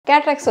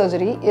Cataract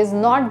surgery is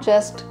not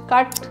just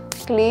cut,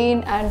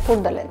 clean and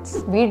put the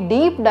lens. We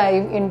deep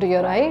dive into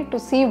your eye to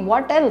see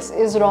what else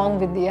is wrong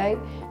with the eye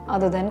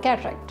other than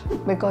cataract,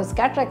 because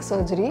cataract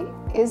surgery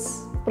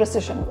is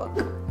precision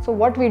work. So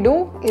what we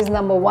do is,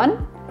 number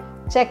 1,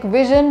 check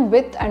vision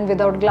with and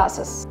without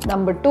glasses.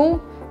 Number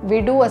 2, we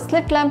do a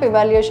slit lamp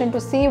evaluation to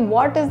see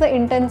what is the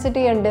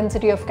intensity and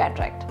density of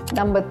cataract.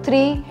 Number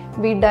 3,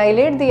 we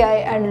dilate the eye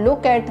and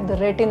look at the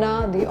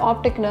retina, the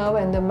optic nerve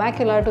and the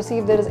macula to see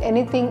if there is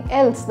anything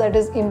else that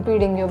is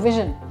impeding your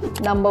vision.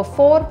 Number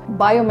 4,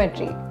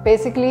 biometry.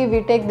 Basically,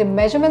 we take the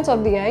measurements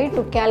of the eye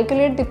to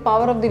calculate the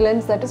power of the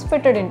lens that is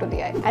fitted into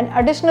the eye. And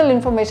additional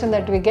information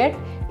that we get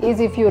is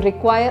if you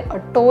require a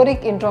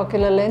toric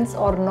intraocular lens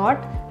or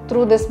not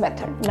through this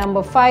method.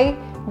 Number 5,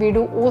 we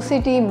do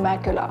OCT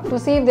macula to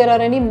see if there are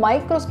any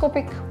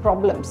microscopic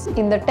problems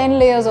in the 10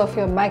 layers of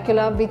your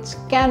macula which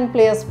can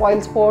play a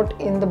spoilsport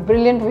in the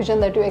brilliant vision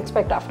that you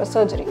expect after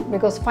surgery,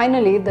 because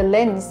finally the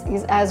lens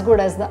is as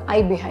good as the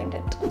eye behind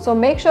it. So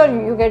make sure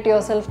you get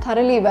yourself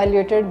thoroughly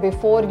evaluated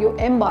before you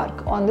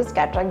embark on this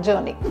cataract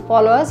journey.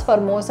 Follow us for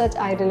more such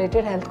eye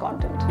related health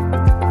content.